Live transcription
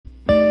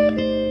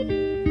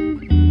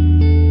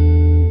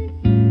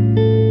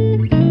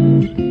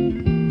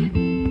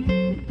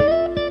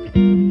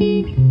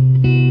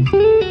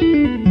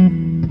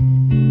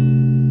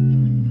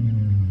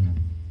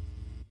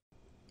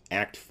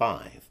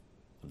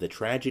The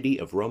Tragedy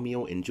of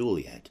Romeo and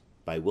Juliet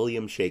by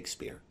William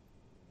Shakespeare.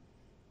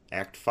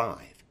 Act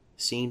 5,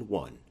 Scene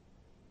 1.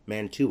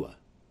 Mantua,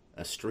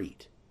 a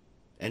street.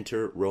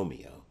 Enter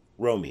Romeo.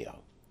 Romeo.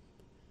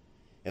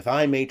 If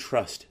I may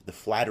trust the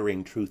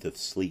flattering truth of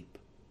sleep,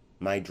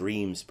 my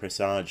dreams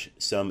presage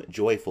some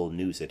joyful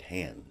news at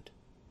hand.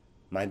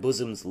 My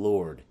bosom's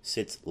lord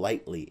sits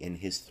lightly in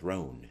his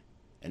throne,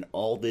 and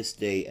all this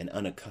day an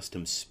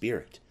unaccustomed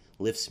spirit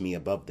lifts me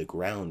above the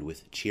ground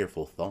with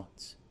cheerful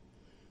thoughts.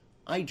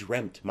 I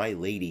dreamt my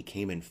lady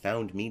came and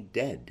found me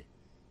dead,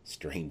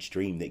 strange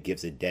dream that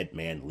gives a dead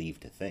man leave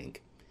to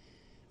think,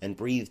 and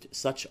breathed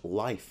such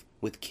life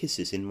with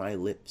kisses in my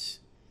lips,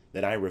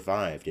 that I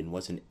revived and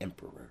was an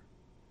emperor.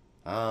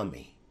 Ah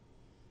me,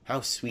 how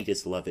sweet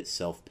is love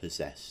itself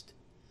possessed,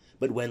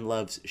 but when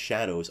love's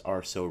shadows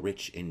are so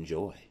rich in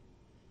joy.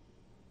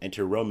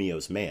 Enter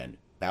Romeo's man,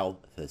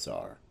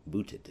 Balthazar,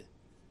 booted.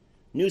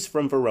 News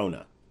from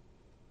Verona.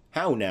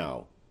 How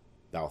now,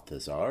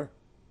 Balthazar?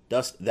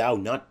 Dost thou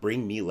not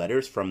bring me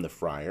letters from the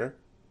friar?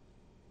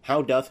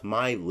 How doth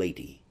my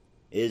lady?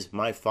 Is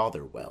my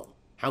father well?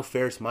 How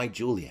fares my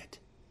Juliet?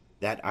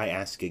 That I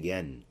ask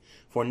again,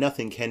 for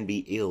nothing can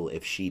be ill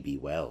if she be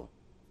well.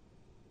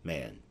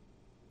 Man.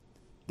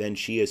 Then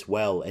she is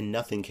well, and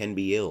nothing can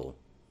be ill.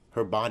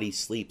 Her body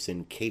sleeps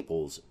in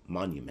Capel's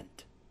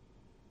monument,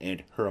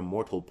 and her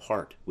immortal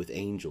part with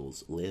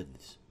angels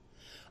lives.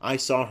 I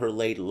saw her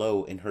laid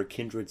low in her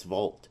kindred's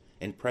vault,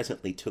 and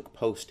presently took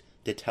post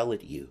to tell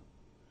it you.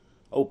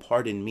 O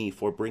pardon me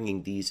for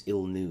bringing these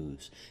ill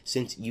news,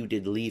 since you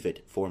did leave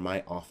it for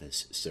my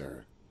office,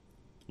 sir.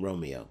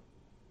 Romeo.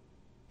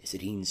 Is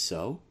it e'en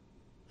so?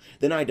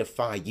 Then I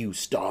defy you,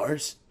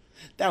 stars.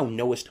 Thou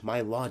knowest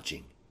my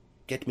lodging.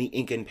 Get me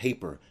ink and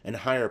paper, and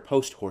hire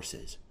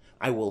post-horses.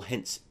 I will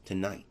hence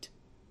to-night.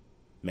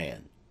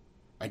 Man.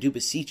 I do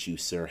beseech you,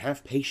 sir,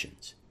 have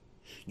patience.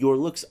 Your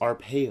looks are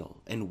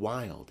pale and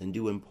wild, and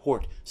do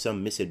import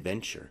some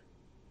misadventure.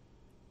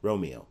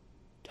 Romeo.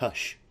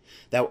 Tush,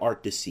 thou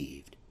art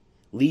deceived.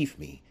 Leave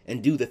me,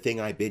 and do the thing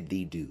I bid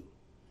thee do.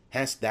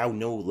 Hast thou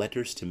no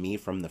letters to me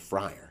from the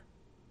friar?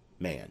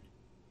 Man.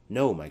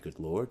 No, my good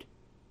lord.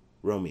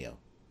 Romeo.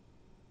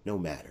 No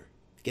matter.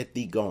 Get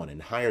thee gone,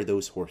 and hire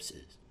those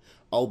horses.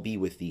 I'll be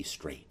with thee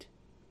straight.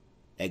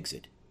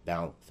 Exit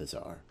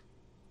Balthazar.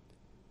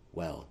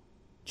 Well,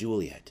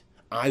 Juliet,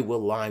 I will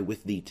lie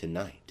with thee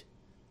to-night.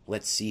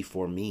 Let's see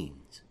for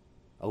means.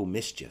 O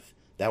mischief,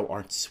 thou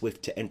art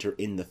swift to enter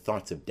in the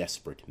thoughts of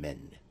desperate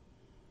men.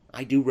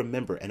 I do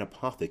remember an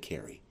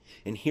apothecary,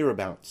 and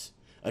hereabouts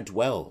a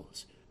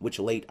dwells, which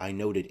late I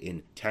noted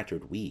in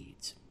tattered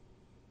weeds,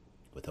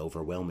 with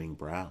overwhelming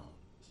brows,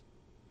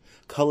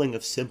 culling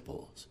of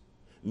simples,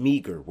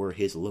 meagre were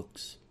his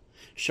looks,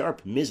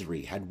 sharp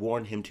misery had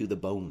worn him to the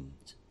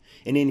bones,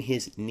 and in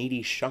his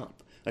needy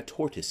shop a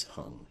tortoise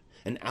hung,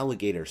 an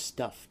alligator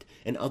stuffed,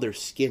 and other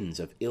skins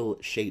of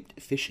ill-shaped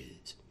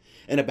fishes,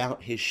 and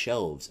about his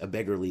shelves a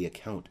beggarly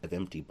account of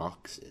empty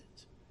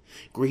boxes,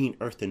 green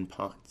earthen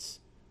pots,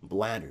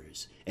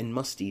 bladders, and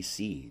musty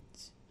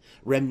seeds,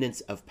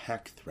 remnants of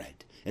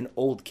pack-thread, and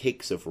old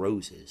cakes of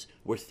roses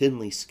were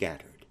thinly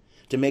scattered,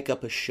 to make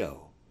up a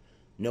show.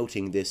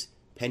 Noting this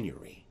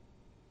penury,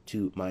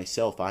 to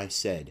myself I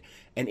said,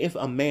 and if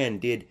a man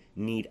did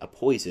need a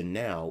poison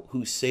now,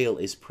 whose sale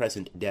is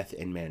present death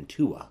in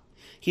Mantua,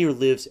 here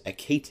lives a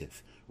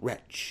caitiff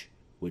wretch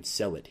would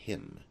sell it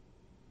him.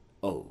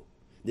 Oh,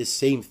 this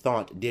same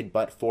thought did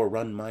but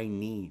forerun my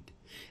need,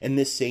 and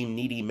this same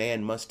needy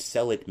man must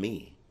sell it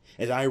me.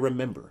 As I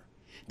remember,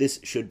 this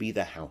should be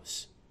the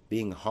house,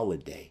 being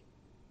holiday.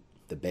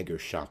 The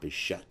beggar's shop is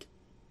shut.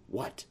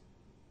 What?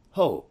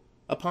 Ho,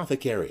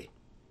 apothecary!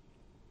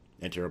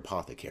 Enter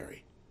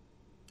apothecary.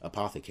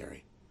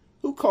 Apothecary.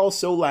 Who calls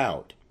so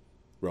loud?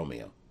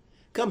 Romeo.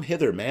 Come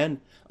hither, man.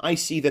 I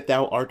see that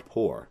thou art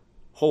poor.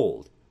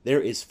 Hold,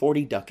 there is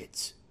 40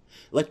 ducats.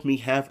 Let me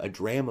have a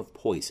dram of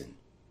poison,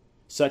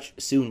 such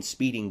soon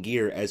speeding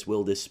gear as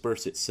will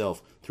disperse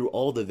itself through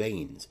all the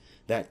veins,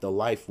 that the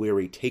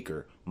life-weary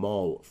taker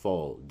maul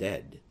fall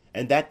dead,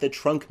 and that the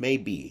trunk may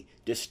be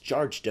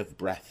discharged of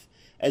breath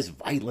as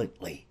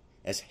violently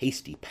as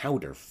hasty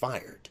powder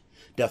fired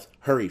doth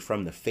hurry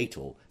from the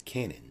fatal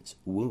cannon's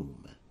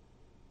womb.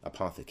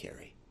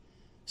 Apothecary.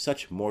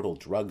 Such mortal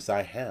drugs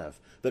I have,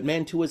 but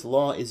Mantua's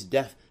law is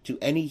death to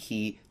any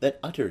he that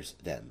utters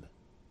them.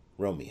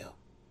 Romeo.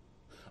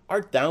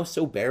 Art thou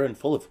so barren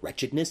full of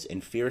wretchedness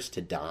and fearest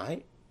to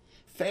die?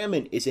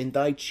 Famine is in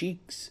thy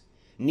cheeks,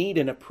 need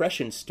and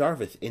oppression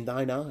starveth in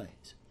thine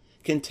eyes,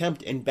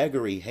 contempt and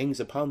beggary hangs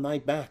upon thy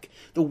back.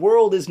 The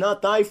world is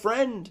not thy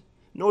friend,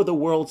 nor the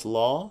world's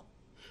law.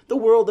 The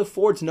world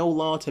affords no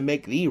law to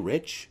make thee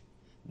rich.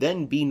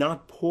 Then be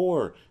not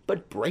poor,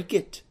 but break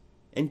it,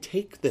 and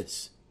take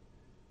this.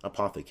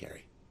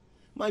 Apothecary.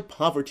 My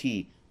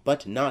poverty,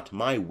 but not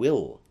my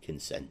will,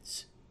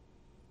 consents.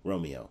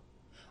 Romeo.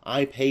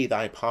 I pay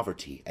thy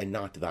poverty, and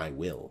not thy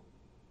will.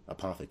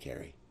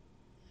 Apothecary.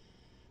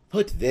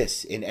 Put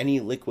this in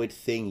any liquid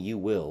thing you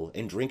will,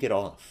 and drink it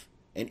off,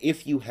 and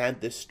if you had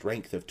the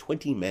strength of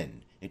 20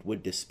 men, it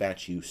would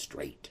dispatch you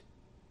straight.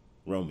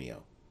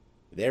 Romeo,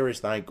 there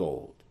is thy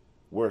gold,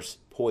 worse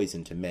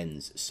poison to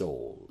men's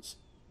souls,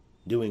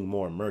 doing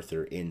more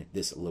murther in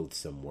this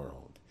loathsome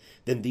world,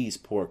 than these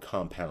poor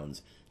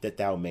compounds that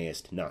thou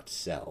mayest not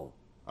sell.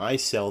 I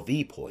sell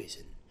thee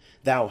poison,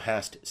 thou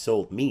hast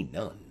sold me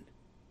none.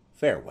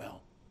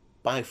 Farewell,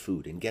 buy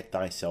food and get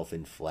thyself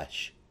in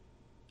flesh.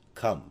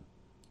 Come,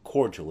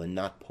 cordial and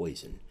not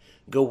poison,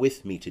 go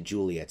with me to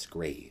Juliet's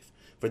grave,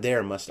 for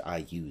there must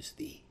I use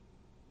thee.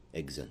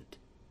 Exeunt.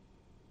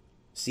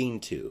 Scene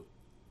 2.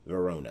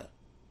 Verona.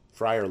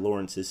 Friar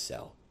Lawrence's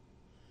cell.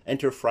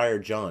 Enter Friar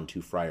John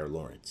to Friar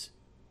Lawrence.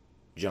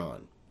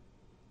 John.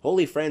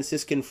 Holy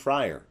Franciscan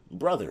friar,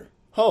 brother,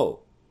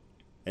 ho!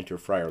 Enter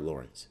Friar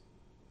Lawrence.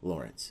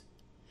 Lawrence.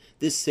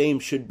 This same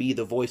should be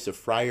the voice of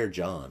Friar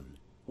John.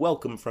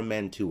 Welcome from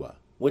Mantua.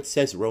 What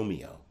says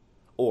Romeo?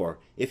 Or,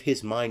 if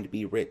his mind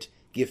be writ,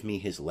 give me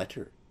his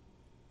letter.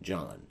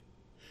 John.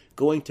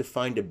 Going to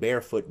find a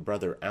barefoot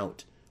brother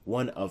out,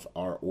 one of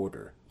our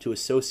order, to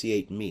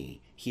associate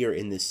me here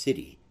in this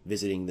city,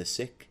 visiting the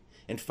sick,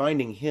 and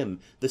finding him,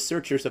 the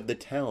searchers of the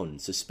town,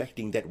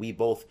 suspecting that we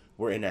both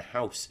were in a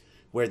house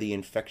where the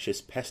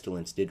infectious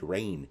pestilence did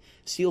reign,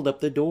 sealed up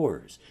the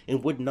doors,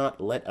 and would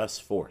not let us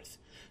forth,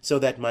 so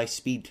that my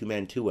speed to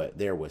Mantua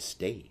there was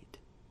stayed.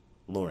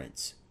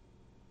 Lawrence.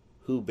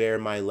 Who bare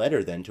my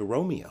letter then to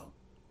Romeo?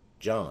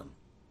 John.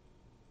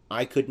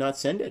 I could not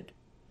send it.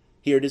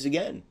 Here it is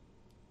again,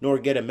 nor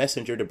get a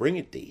messenger to bring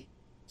it thee.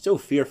 So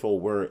fearful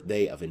were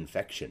they of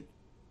infection.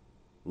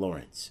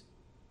 Lawrence.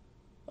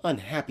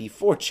 Unhappy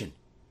fortune!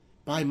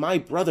 By my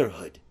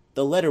brotherhood,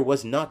 the letter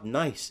was not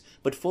nice,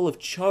 but full of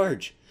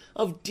charge,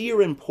 of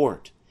dear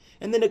import,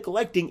 and the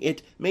neglecting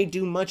it may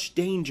do much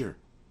danger.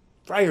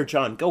 Friar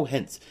John, go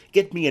hence,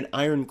 get me an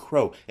iron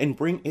crow, and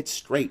bring it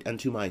straight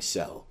unto my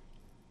cell.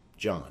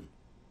 John.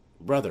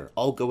 Brother,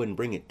 I'll go and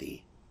bring it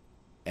thee.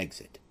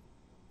 Exit.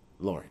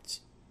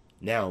 Lawrence.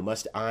 Now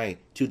must I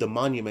to the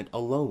monument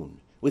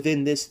alone.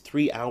 Within this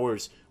 3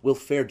 hours will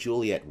fair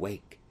Juliet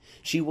wake.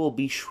 She will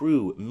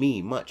beshrew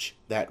me much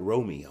that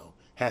Romeo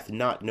hath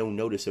not no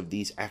notice of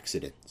these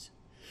accidents.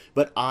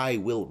 But I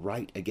will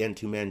write again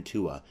to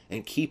Mantua,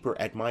 and keep her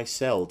at my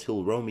cell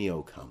till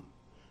Romeo come.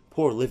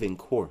 Poor living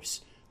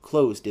corse,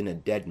 closed in a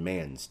dead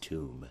man's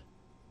tomb.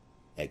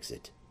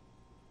 Exit.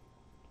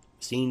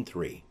 Scene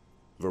 3.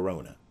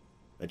 Verona.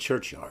 A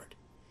churchyard.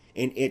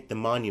 In it the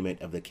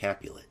monument of the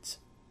Capulets.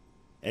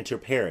 Enter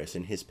Paris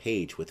and his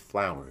page with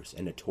flowers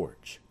and a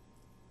torch.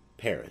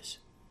 Paris.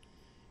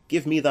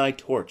 Give me thy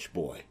torch,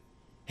 boy.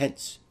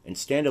 Hence, and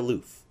stand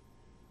aloof.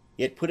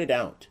 Yet put it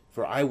out,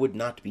 for I would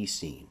not be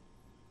seen.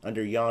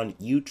 Under yon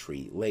yew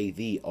tree lay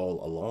thee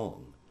all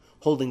along,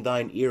 holding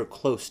thine ear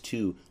close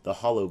to the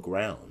hollow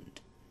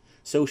ground.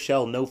 So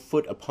shall no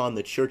foot upon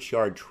the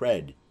churchyard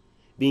tread,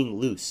 being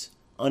loose,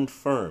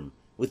 unfirm,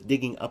 with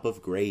digging up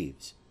of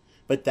graves.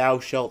 But thou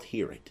shalt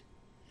hear it.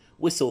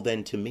 Whistle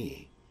then to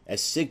me,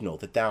 as signal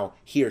that thou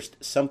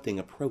hear'st something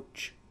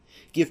approach.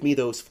 Give me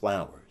those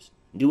flowers.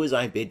 Do as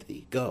I bid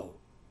thee. Go.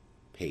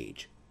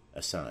 Page.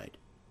 Aside.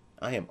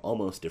 I am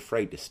almost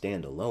afraid to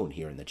stand alone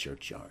here in the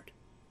churchyard.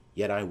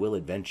 Yet I will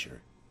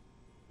adventure.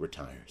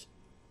 Retires.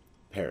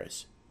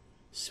 Paris.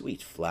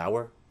 Sweet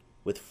flower,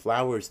 with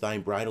flowers thy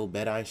bridal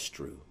bed I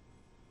strew.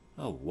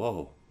 Oh,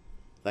 woe!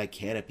 Thy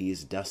canopy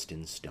is dust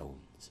and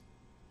stones,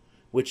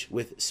 which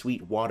with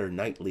sweet water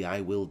nightly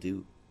I will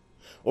do,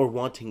 or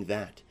wanting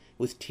that,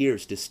 with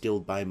tears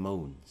distilled by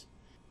moans.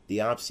 The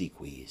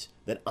obsequies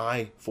that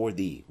I for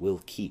thee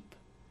will keep,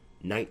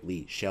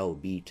 nightly shall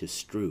be to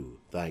strew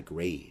thy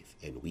grave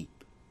and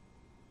weep.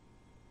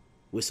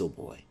 Whistle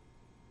boy.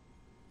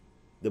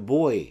 The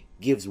boy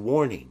gives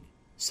warning,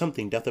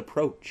 something doth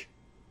approach.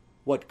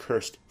 What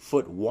cursed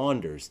foot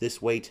wanders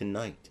this way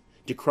tonight,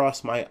 to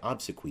cross my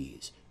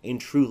obsequies in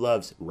true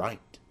love's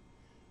right?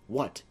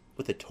 What,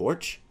 with a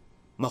torch?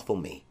 Muffle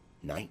me,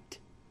 night,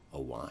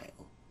 a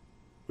while.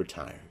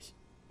 Retires.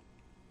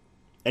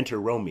 Enter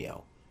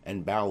Romeo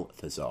and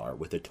Balthazar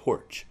with a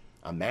torch,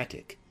 a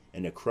mattock,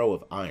 and a crow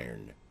of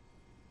iron.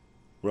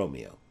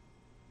 Romeo.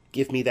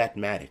 Give me that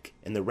mattock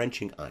and the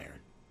wrenching iron.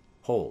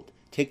 Hold,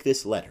 take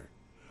this letter.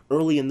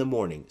 Early in the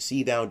morning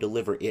see thou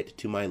deliver it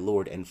to my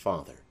lord and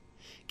father.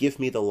 Give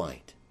me the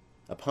light.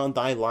 Upon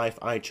thy life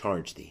I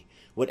charge thee,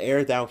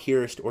 whate'er thou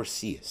hearest or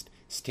seest,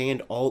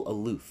 stand all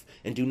aloof,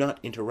 and do not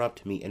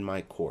interrupt me in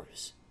my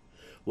course.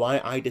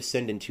 Why I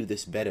descend into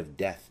this bed of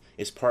death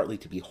is partly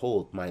to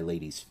behold my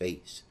lady's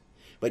face,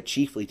 but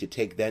chiefly to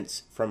take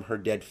thence from her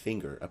dead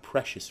finger a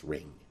precious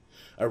ring,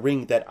 a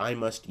ring that I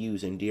must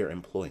use in dear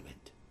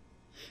employment.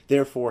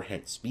 Therefore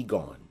hence, be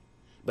gone.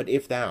 But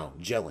if thou,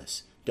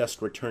 jealous,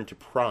 dost return to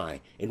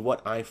pry in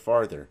what I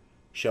farther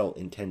shall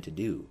intend to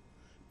do,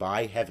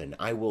 by heaven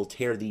I will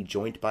tear thee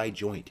joint by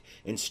joint,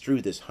 and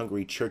strew this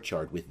hungry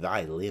churchyard with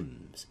thy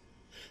limbs.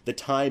 The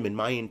time and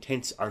my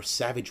intents are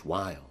savage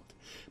wild,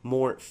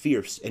 more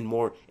fierce and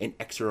more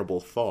inexorable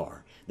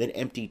far than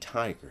empty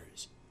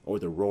tigers or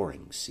the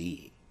roaring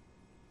sea.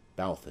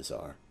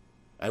 Balthazar.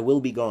 I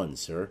will be gone,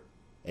 sir,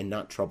 and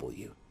not trouble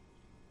you.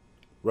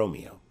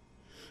 Romeo.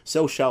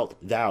 so shalt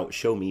thou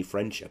show me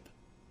friendship.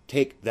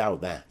 Take thou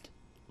that.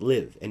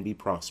 Live and be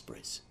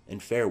prosperous,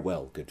 and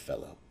farewell, good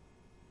fellow.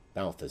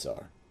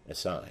 Balthazar,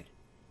 aside.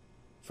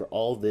 For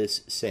all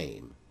this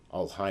same,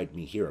 I'll hide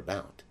me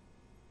hereabout.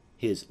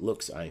 His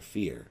looks I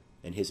fear,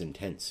 and his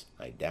intents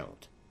I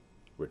doubt.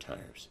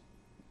 Retires.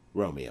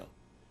 Romeo.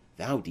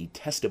 Thou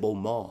detestable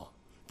maw,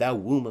 thou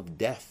womb of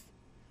death,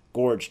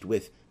 gorged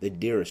with the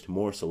dearest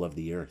morsel of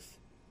the earth,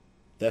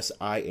 thus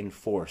I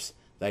enforce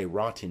thy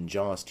rotten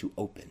jaws to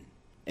open,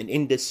 and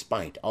in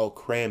despite I'll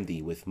cram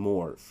thee with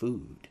more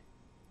food.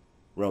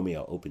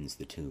 Romeo opens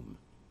the tomb.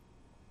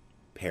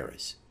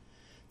 Paris.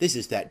 This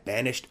is that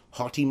banished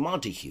haughty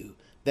Montague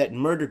that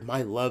murdered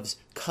my love's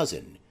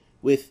cousin,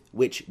 with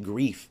which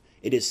grief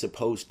it is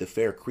supposed the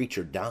fair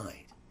creature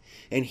died,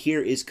 and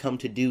here is come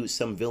to do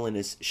some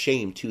villainous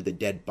shame to the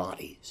dead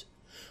bodies.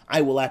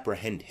 I will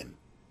apprehend him.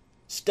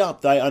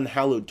 Stop thy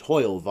unhallowed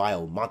toil,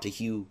 vile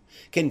Montague.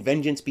 Can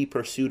vengeance be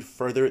pursued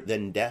further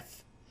than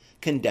death?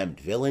 Condemned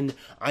villain,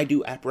 I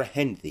do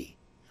apprehend thee.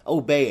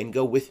 Obey and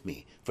go with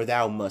me, for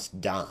thou must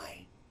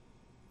die.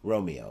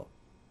 Romeo.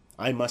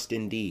 I must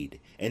indeed,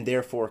 and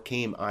therefore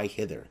came I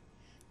hither.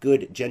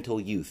 Good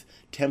gentle youth,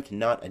 tempt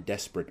not a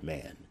desperate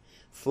man.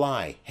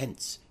 Fly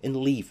hence, and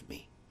leave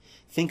me.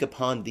 Think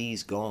upon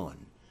these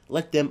gone.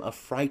 Let them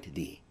affright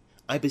thee.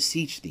 I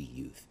beseech thee,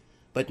 youth,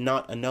 but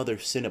not another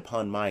sin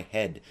upon my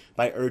head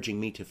by urging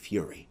me to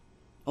fury.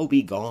 Oh,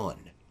 be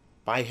gone.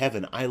 By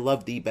heaven, I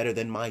love thee better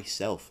than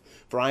myself,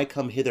 for I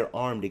come hither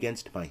armed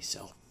against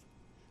myself.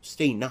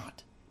 Stay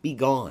not, be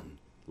gone,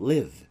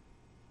 live,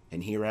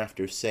 and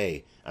hereafter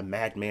say, a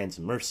madman's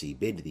mercy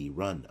bid thee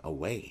run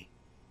away.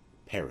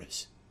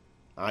 Paris.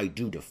 I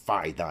do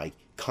defy thy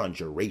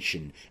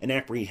conjuration, and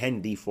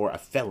apprehend thee for a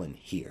felon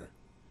here.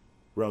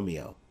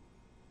 Romeo.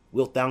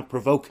 Wilt thou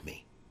provoke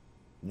me?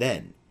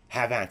 Then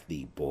have at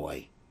thee,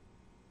 boy.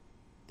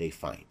 They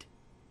fight.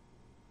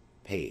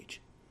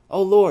 Page.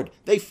 O Lord,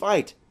 they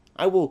fight!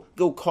 I will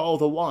go call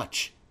the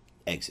watch.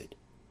 Exit.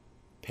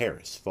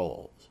 Paris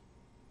falls.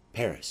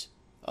 Paris.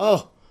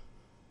 Oh,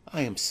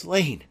 I am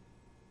slain.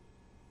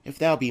 If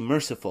thou be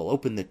merciful,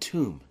 open the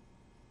tomb.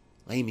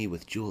 Lay me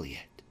with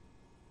Juliet.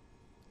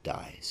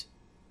 Dies.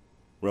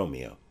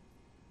 Romeo.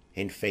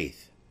 In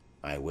faith,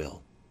 I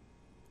will.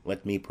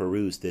 Let me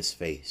peruse this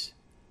face,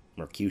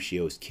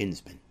 Mercutio's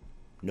kinsman,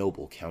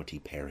 noble county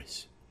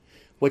Paris.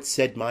 What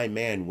said my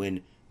man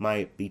when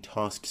my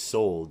betossed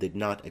soul did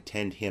not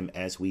attend him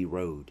as we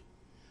rode?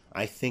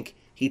 I think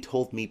he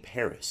told me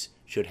Paris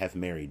should have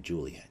married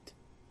Juliet.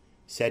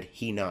 Said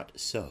he not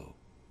so?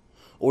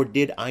 Or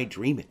did I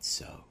dream it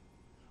so?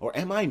 Or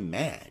am I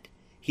mad,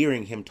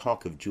 hearing him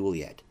talk of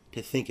Juliet,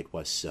 to think it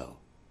was so?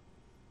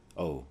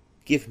 Oh,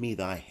 give me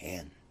thy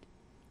hand,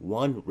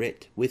 one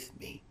writ with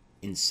me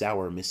in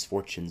sour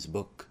misfortune's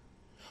book.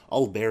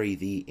 I'll bury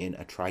thee in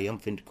a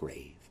triumphant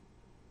grave.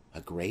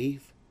 A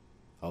grave?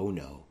 Oh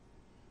no,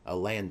 a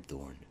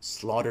lanthorn,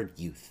 slaughtered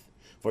youth,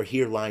 for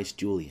here lies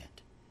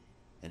Juliet,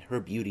 and her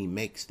beauty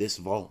makes this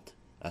vault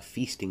a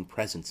feasting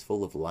presence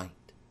full of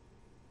light.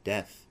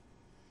 Death,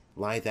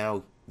 lie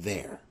thou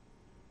there,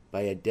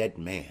 by a dead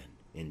man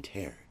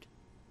interred.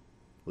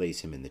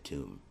 Lays him in the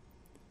tomb.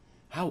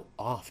 How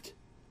oft,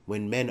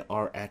 when men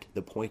are at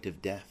the point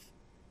of death,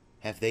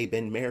 have they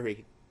been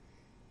merry,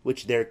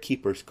 which their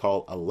keepers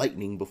call a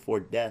lightning before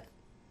death?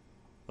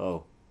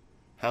 Oh,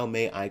 how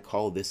may I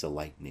call this a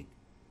lightning?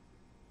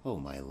 O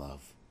my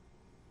love,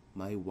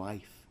 my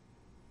wife,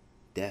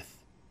 death,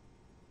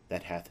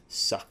 that hath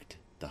sucked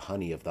the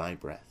honey of thy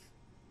breath,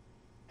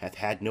 hath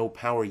had no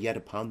power yet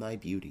upon thy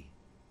beauty.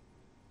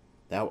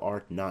 Thou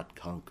art not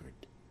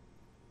conquered.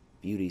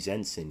 Beauty's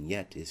ensign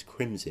yet is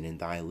crimson in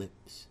thy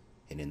lips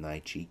and in thy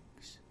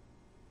cheeks,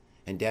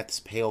 and death's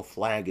pale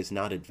flag is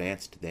not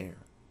advanced there.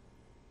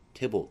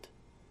 Tybalt,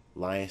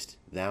 liest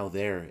thou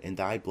there in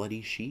thy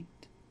bloody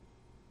sheet?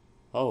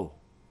 Oh,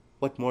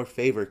 what more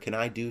favour can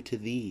I do to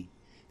thee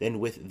than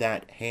with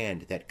that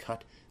hand that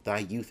cut thy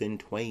youth in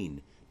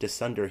twain to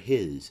sunder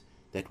his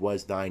that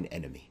was thine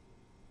enemy?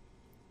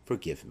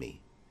 Forgive me,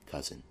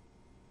 cousin.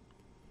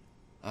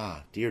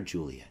 Ah, dear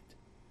Juliet,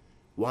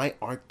 why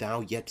art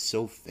thou yet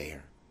so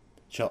fair?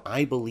 Shall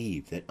I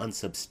believe that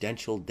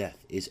unsubstantial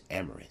death is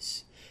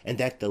amorous, and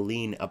that the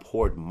lean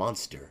abhorred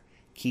monster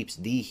keeps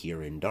thee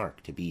here in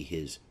dark to be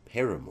his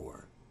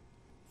paramour?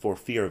 For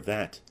fear of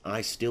that,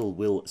 I still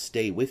will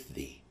stay with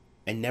thee,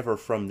 and never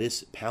from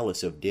this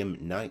palace of dim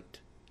night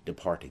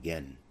depart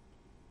again.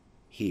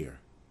 Here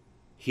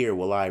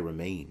will I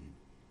remain,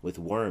 with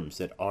worms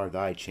that are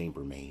thy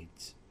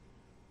chambermaids.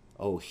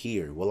 Oh,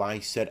 here will I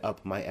set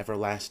up my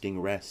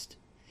everlasting rest,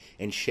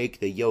 and shake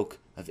the yoke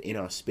of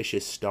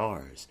inauspicious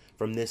stars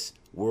from this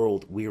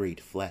world-wearied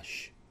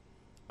flesh.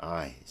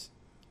 Eyes,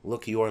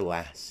 look your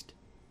last.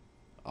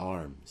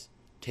 Arms,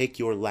 take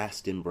your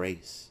last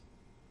embrace.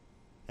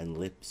 And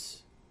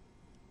lips,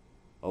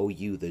 O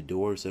you the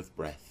doors of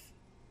breath,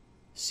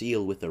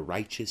 seal with a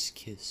righteous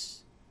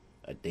kiss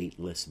a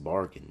dateless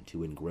bargain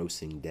to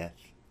engrossing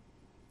death.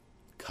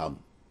 Come,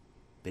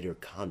 bitter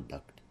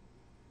conduct,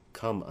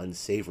 come,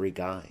 unsavory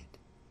guide,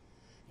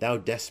 thou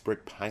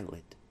desperate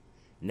pilot,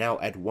 now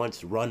at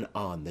once run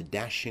on the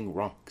dashing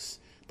rocks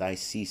thy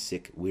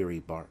seasick weary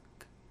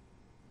bark.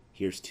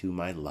 Here's to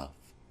my love.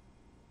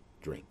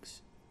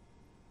 Drinks.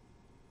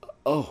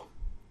 Oh,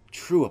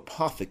 true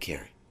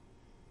apothecary,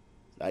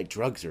 thy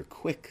drugs are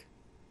quick.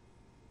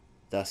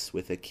 Thus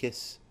with a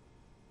kiss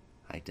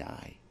I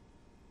die.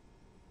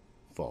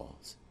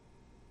 Falls.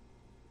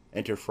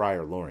 Enter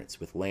Friar Lawrence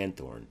with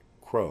lanthorn,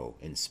 crow,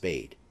 and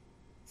spade.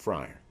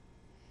 Friar.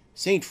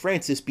 Saint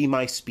Francis be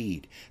my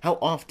speed! How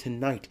oft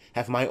to-night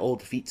have my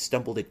old feet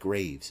stumbled at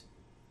graves!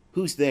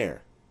 Who's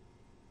there?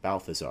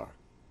 Balthazar.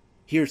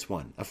 Here's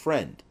one, a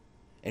friend,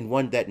 and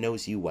one that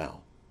knows you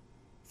well.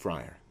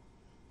 Friar.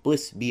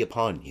 Bliss be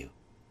upon you.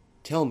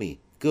 Tell me,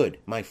 good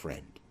my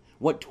friend,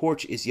 what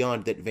torch is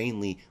yond that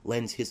vainly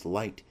lends his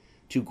light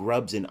to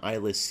grubs and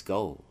eyeless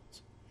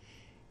skulls?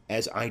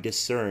 As I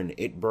discern,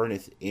 it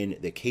burneth in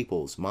the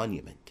Capel's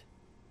monument.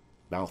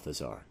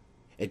 Balthazar.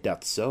 It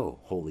doth so,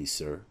 holy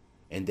sir,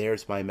 and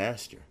there's my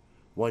master,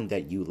 one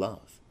that you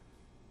love.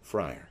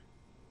 Friar.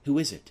 Who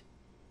is it?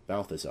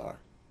 Balthazar.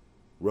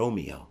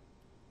 Romeo.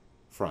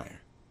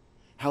 Friar.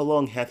 How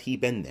long hath he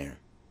been there?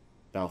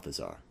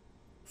 Balthazar.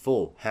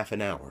 Full half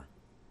an hour.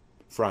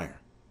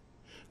 Friar.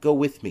 Go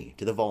with me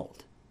to the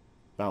vault.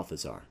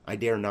 Balthazar. I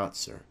dare not,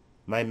 sir.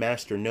 My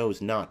master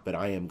knows not but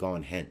I am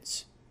gone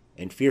hence,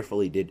 and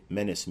fearfully did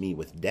menace me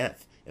with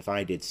death if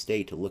I did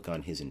stay to look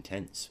on his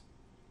intents.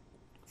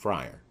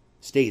 Friar.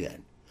 Stay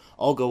then.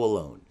 I'll go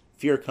alone.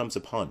 Fear comes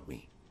upon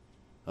me.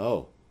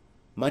 Oh,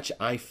 much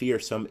I fear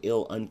some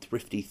ill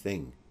unthrifty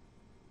thing.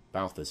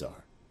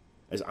 Balthazar.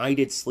 As I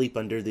did sleep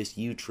under this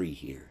yew tree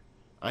here,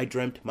 I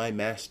dreamt my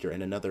master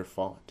and another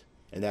fought,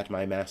 and that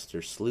my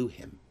master slew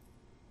him.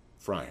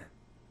 Friar.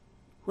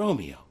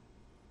 Romeo!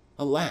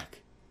 Alack,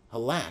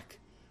 alack!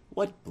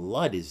 What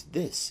blood is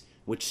this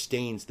which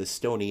stains the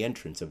stony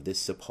entrance of this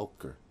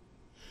sepulchre?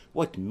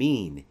 What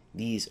mean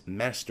these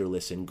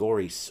masterless and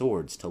gory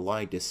swords to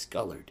lie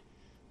discolored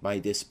by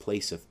this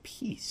place of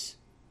peace?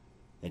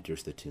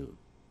 Enters the tomb.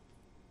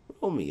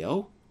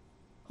 Romeo?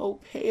 Oh,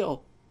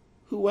 pale!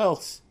 Who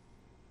else?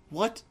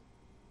 What?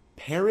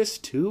 Paris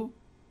too?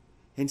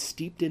 And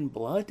steeped in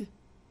blood?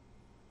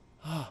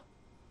 Ah,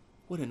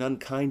 what an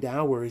unkind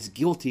hour is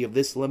guilty of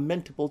this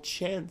lamentable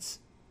chance!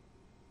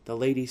 The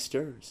lady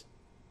stirs.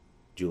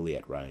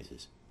 Juliet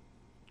rises.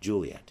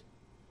 Juliet.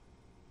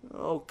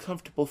 Oh,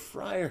 comfortable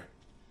friar,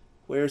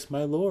 where's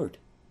my lord?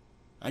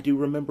 I do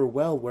remember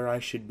well where I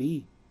should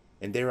be,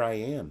 and there I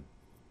am.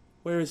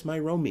 Where is my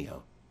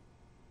Romeo?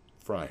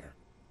 Friar.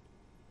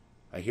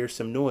 I hear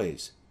some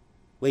noise.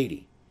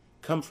 Lady,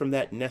 come from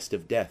that nest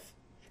of death,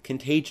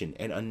 contagion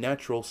and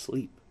unnatural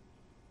sleep.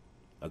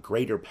 A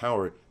greater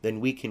power than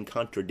we can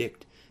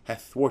contradict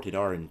hath thwarted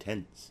our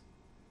intents.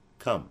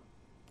 Come,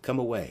 come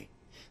away.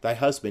 Thy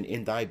husband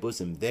in thy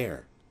bosom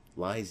there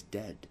lies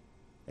dead,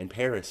 and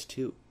Paris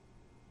too.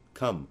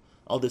 Come,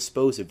 I'll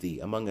dispose of thee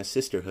among a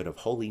sisterhood of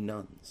holy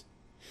nuns.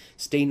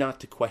 Stay not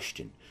to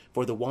question,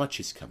 for the watch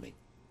is coming.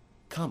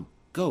 Come,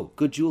 go,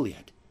 good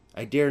Juliet,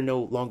 I dare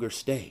no longer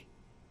stay.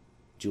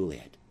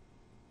 Juliet.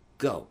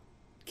 Go,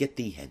 get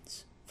thee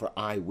hence, for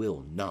I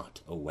will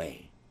not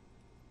away.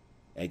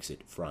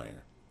 Exit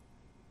Friar.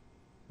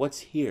 What's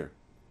here?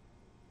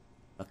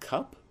 A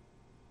cup?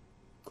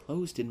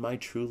 Closed in my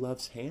true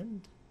love's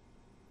hand?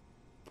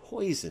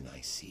 Poison,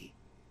 I see,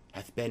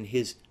 hath been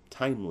his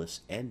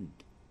timeless end.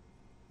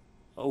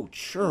 O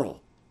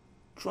churl,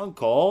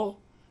 drunk all,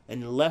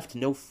 and left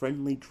no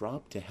friendly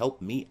drop to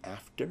help me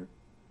after?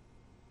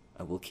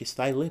 I will kiss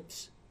thy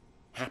lips.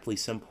 Haply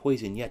some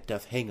poison yet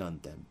doth hang on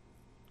them,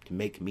 to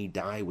make me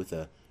die with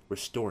a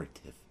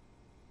restorative.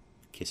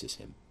 Kisses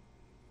him.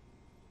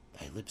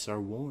 Thy lips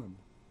are warm.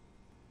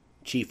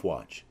 Chief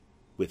watch,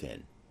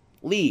 within.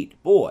 Lead,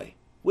 boy,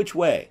 which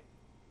way?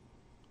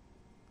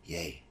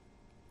 Yea,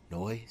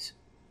 noise?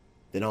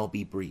 Then I'll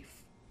be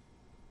brief.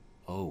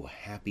 O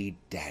happy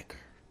dagger!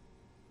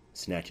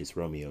 Snatches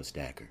Romeo's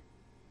dagger.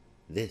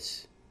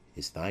 This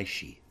is thy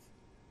sheath.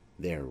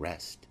 There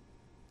rest,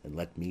 and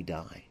let me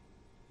die.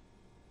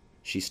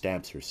 She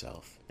stabs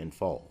herself and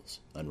falls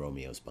on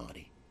Romeo's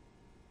body.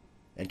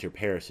 Enter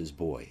Paris's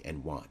boy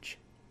and watch.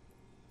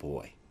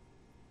 Boy.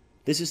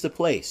 This is the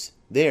place,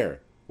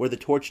 there, where the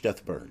torch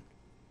doth burn.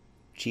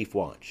 Chief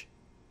watch.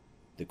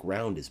 The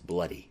ground is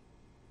bloody.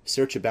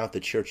 Search about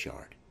the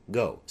churchyard.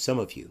 Go, some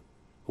of you.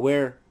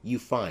 Where you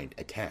find,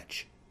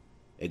 attach.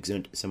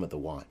 Exeunt some of the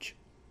watch.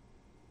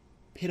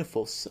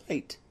 Pitiful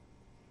sight!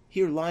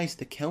 Here lies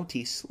the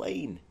county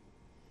slain.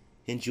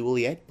 And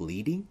Juliet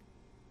bleeding?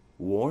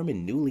 Warm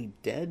and newly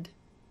dead?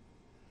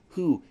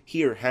 Who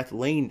here hath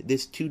lain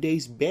this 2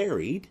 days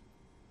buried?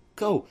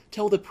 Go,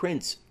 tell the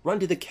prince, run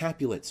to the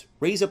Capulets,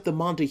 raise up the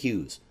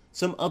Montagues,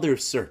 some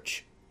others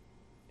search.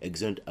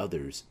 Exeunt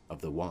others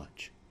of the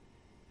watch.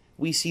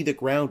 We see the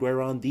ground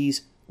whereon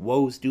these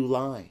woes do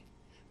lie,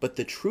 but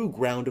the true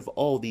ground of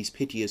all these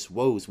piteous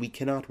woes we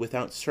cannot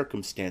without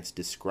circumstance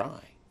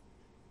descry.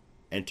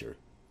 Enter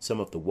some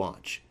of the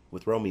watch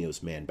with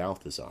Romeo's man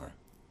Balthazar.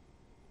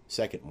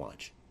 Second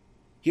watch.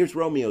 Here's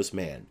Romeo's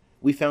man,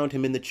 We found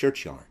him in the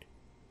churchyard.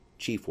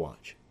 Chief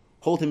Watch.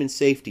 Hold him in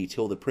safety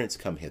till the prince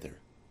come hither.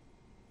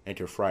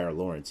 Enter Friar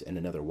Lawrence and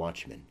another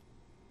watchman.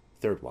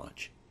 Third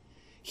Watch.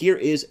 Here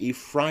is a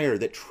friar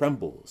that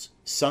trembles,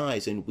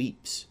 sighs, and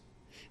weeps.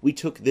 We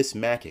took this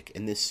mattock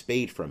and this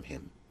spade from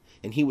him,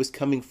 and he was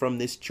coming from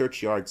this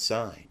churchyard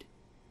side.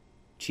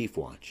 Chief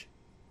Watch.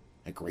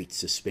 A great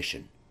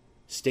suspicion.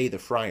 Stay the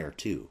friar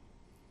too.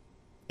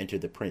 Enter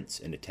the prince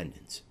and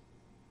attendants.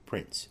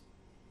 Prince.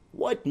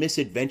 What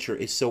misadventure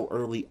is so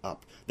early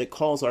up that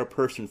calls our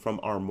person from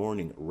our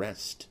morning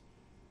rest?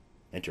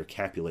 Enter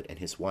Capulet and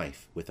his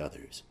wife with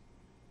others.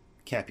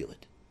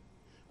 Capulet.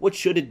 What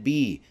should it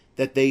be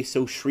that they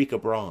so shriek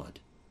abroad?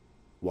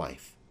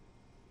 Wife.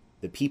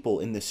 The people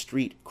in the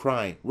street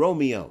cry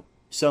Romeo,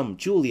 some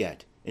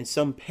Juliet, and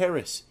some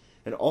Paris,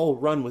 and all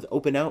run with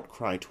open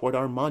outcry toward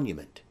our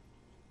monument.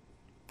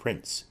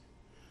 Prince.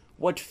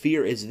 What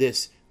fear is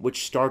this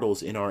which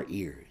startles in our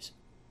ears?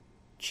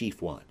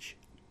 Chief Watch.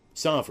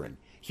 Sovereign,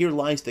 here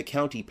lies the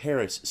county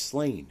Paris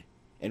slain,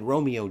 and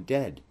Romeo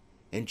dead,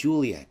 and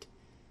Juliet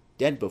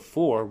dead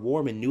before,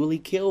 warm and newly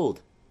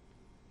killed.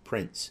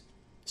 Prince.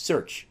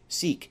 Search,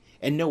 seek,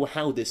 and know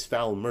how this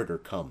foul murder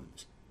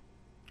comes.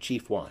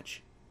 Chief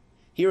Watch.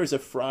 Here is a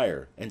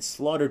friar and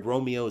slaughtered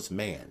Romeo's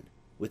man,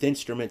 with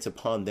instruments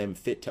upon them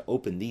fit to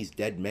open these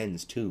dead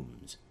men's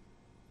tombs.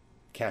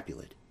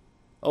 Capulet.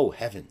 O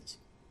heavens!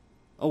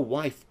 O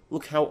wife,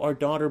 look how our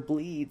daughter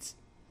bleeds!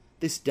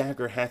 This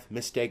dagger hath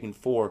mistaken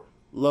for,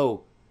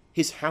 lo,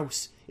 his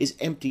house is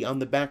empty on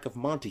the back of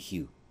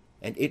Montague,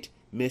 and it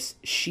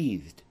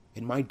missheathed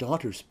in my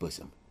daughter's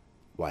bosom.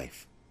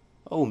 Wife.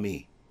 O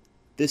me!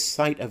 This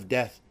sight of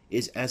death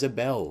is as a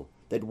bell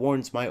that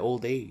warns my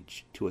old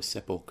age to a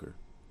sepulchre.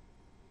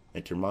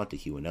 Enter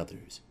Montague and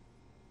others.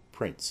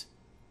 Prince.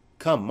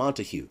 Come,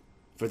 Montague,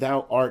 for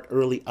thou art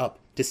early up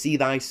to see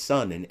thy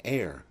son and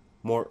heir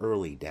more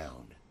early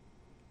down.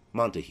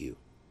 Montague.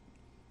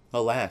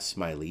 Alas,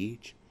 my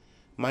liege,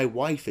 my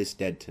wife is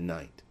dead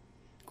tonight.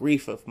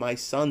 Grief of my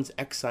son's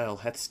exile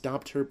hath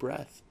stopped her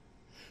breath.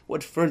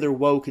 What further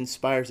woe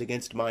conspires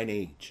against mine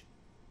age?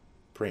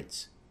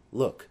 Prince.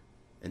 Look,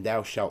 and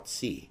thou shalt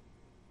see.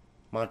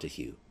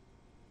 Montague.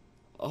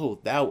 O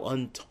thou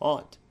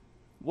untaught!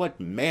 What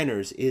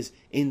manners is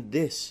in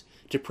this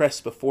to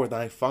press before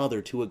thy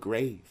father to a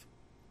grave?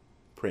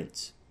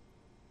 Prince.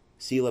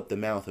 Seal up the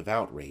mouth of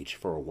outrage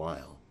for a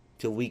while,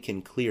 till we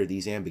can clear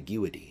these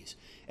ambiguities,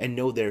 and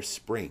know their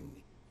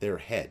spring, their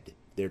head,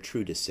 their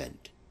true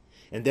descent.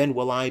 And then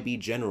will I be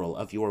general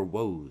of your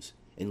woes,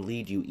 and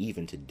lead you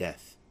even to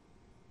death.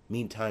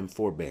 Meantime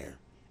forbear,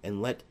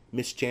 and let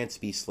mischance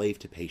be slave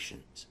to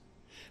patience.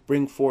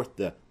 Bring forth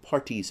the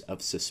parties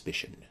of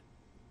suspicion.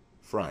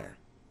 Friar.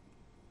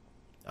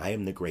 I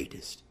am the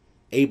greatest,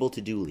 able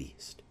to do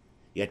least,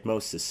 yet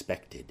most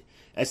suspected,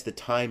 as the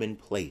time and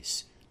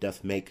place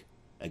doth make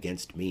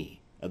against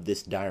me of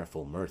this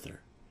direful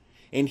murder.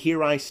 And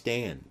here I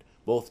stand,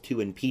 both to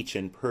impeach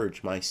and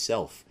purge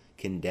myself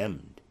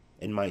condemned,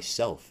 and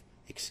myself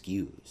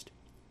excused.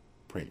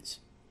 Prince.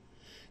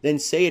 Then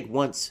say at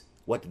once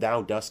what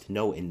thou dost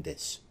know in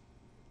this.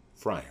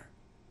 Friar.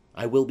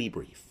 I will be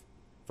brief,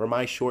 for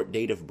my short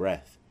date of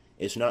breath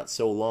is not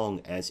so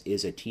long as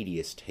is a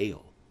tedious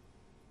tale.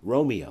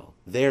 Romeo,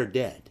 there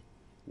dead,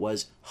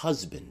 was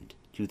husband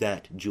to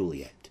that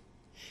Juliet,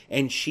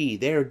 and she,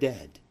 there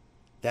dead,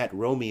 that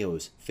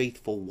Romeo's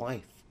faithful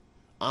wife.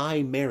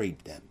 I married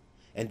them,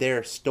 and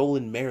their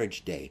stolen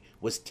marriage day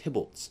was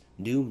Tybalt's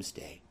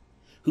doomsday,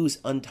 whose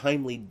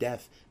untimely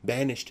death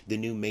banished the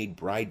new-made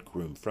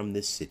bridegroom from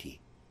this city,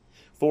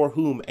 for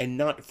whom, and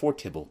not for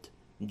Tybalt,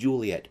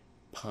 Juliet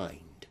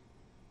pined.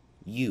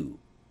 You,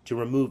 to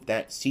remove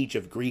that siege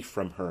of grief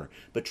from her,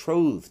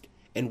 betrothed,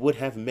 and would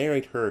have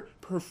married her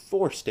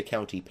perforce to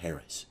county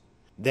Paris.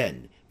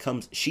 Then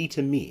comes she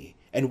to me,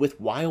 and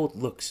with wild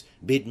looks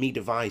bid me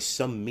devise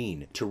some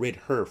mean to rid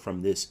her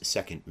from this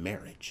second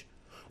marriage.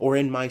 Or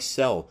in my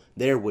cell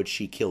there would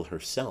she kill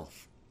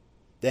herself.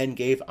 Then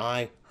gave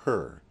I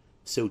her,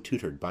 so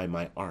tutored by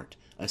my art,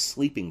 a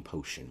sleeping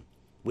potion,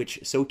 which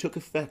so took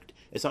effect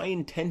as I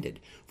intended,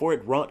 for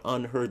it wrought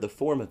on her the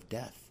form of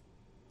death.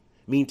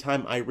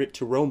 Meantime I writ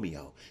to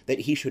Romeo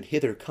that he should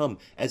hither come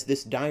as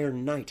this dire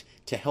night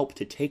to help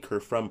to take her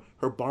from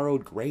her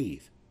borrowed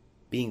grave,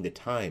 being the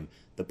time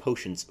the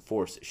potion's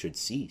force should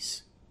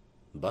cease.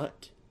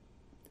 But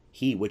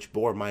he which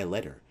bore my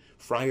letter,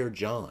 Friar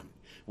John,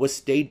 was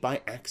stayed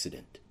by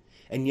accident,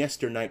 and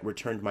yesternight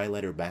returned my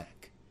letter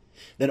back.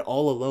 Then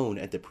all alone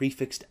at the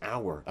prefixed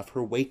hour of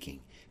her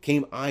waking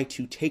came I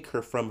to take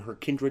her from her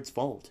kindred's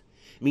vault,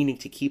 meaning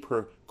to keep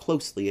her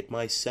closely at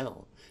my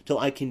cell, till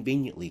I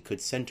conveniently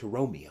could send to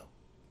Romeo.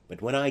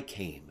 But when I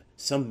came,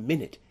 some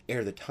minute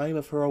ere the time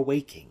of her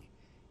awaking,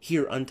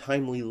 here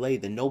untimely lay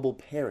the noble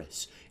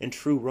Paris and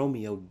true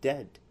Romeo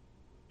dead.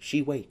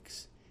 She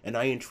wakes, and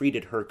I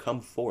entreated her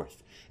come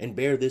forth, and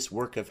bear this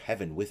work of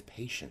heaven with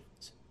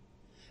patience.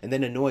 And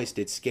then a noise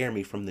did scare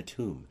me from the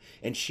tomb,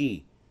 and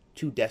she,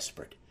 too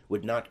desperate,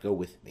 would not go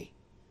with me,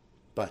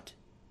 but,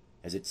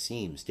 as it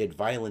seems, did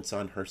violence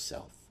on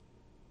herself.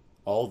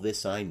 All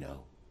this I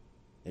know,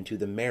 and to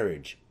the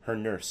marriage her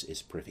nurse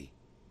is privy.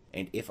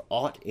 And if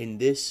aught in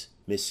this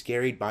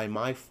miscarried by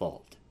my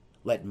fault,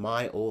 let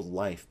my old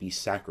life be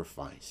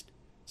sacrificed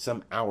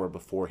some hour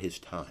before his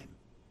time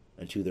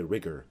unto the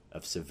rigor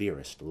of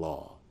severest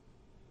law.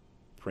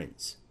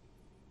 Prince,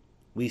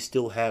 we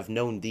still have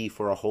known thee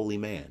for a holy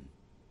man.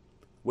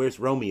 Where's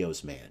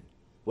Romeo's man?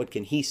 What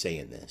can he say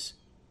in this?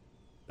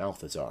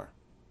 Balthazar,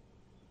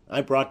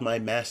 I brought my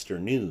master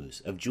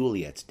news of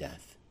Juliet's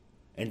death,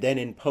 and then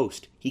in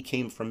post he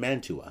came from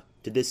Mantua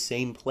to this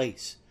same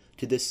place,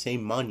 to this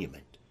same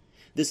monument.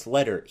 This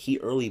letter he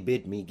early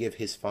bid me give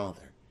his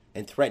father,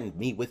 and threatened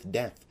me with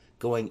death,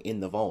 going in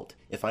the vault,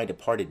 if I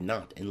departed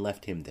not and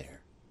left him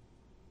there.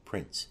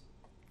 Prince,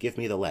 give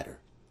me the letter.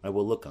 I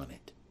will look on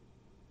it.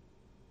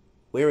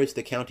 Where is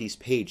the county's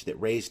page that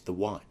raised the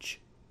watch?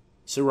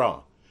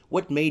 Sirrah,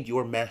 what made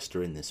your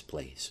master in this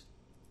place?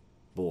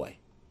 Boy,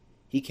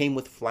 he came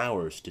with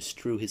flowers to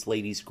strew his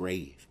lady's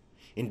grave,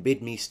 and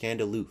bid me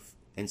stand aloof,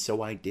 and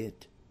so I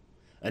did.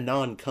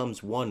 Anon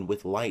comes one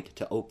with light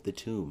to ope the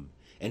tomb,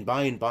 and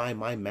by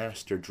my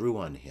master drew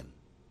on him.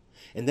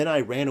 And then I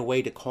ran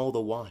away to call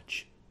the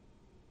watch.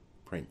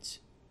 Prince,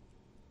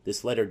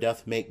 this letter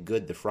doth make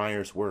good the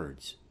friar's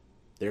words,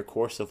 their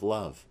course of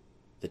love,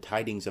 the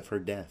tidings of her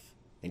death.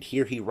 And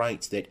here he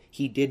writes that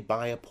he did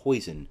buy a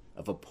poison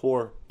of a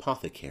poor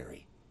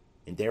apothecary,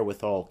 and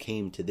therewithal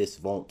came to this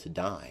vault to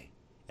die,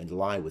 and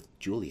lie with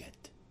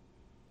Juliet.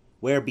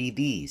 Where be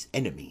these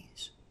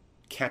enemies?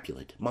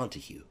 Capulet,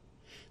 Montague,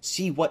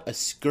 see what a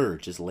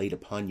scourge is laid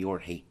upon your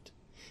hate,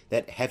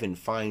 that heaven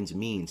finds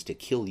means to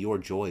kill your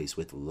joys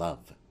with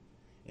love.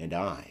 And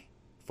I,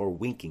 for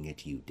winking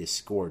at you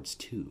discords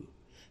too,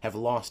 have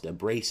lost a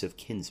brace of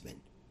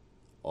kinsmen.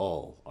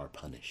 All are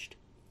punished.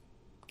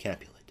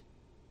 Capulet,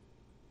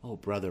 O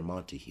brother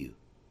Montague,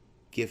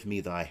 give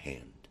me thy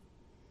hand.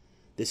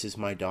 This is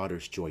my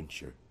daughter's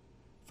jointure,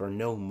 for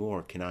no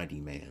more can I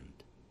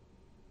demand.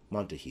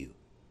 Montague,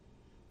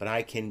 but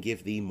I can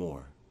give thee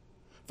more,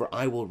 for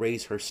I will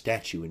raise her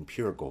statue in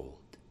pure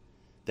gold,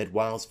 that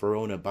whiles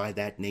Verona by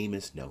that name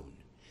is known,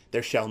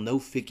 there shall no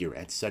figure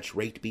at such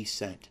rate be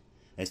set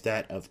as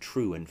that of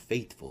true and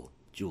faithful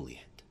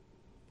Juliet.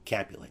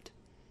 Capulet,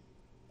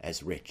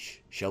 as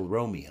rich shall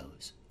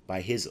Romeo's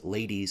by his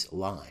ladies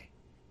lie,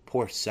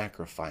 poor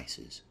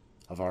sacrifices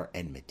of our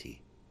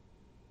enmity.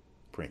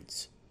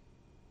 Prince,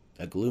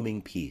 a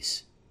glooming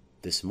peace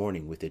this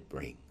morning with it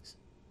brings.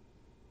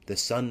 The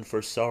sun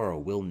for sorrow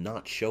will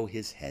not show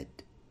his head.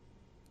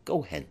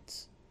 Go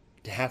hence,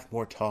 to have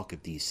more talk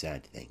of these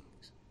sad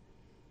things.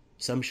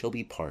 Some shall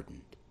be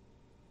pardoned,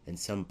 and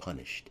some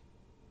punished.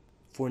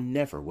 For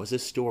never was a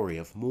story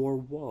of more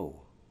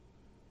woe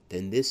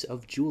than this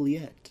of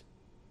Juliet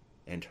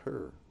and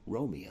her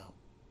Romeo.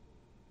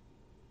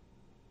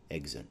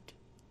 Exeunt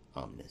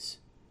omnes.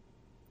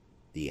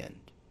 The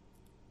end.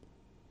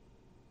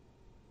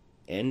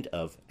 End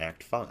of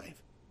Act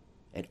 5,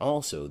 and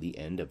also the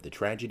end of the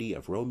tragedy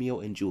of Romeo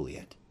and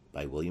Juliet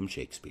by William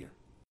Shakespeare.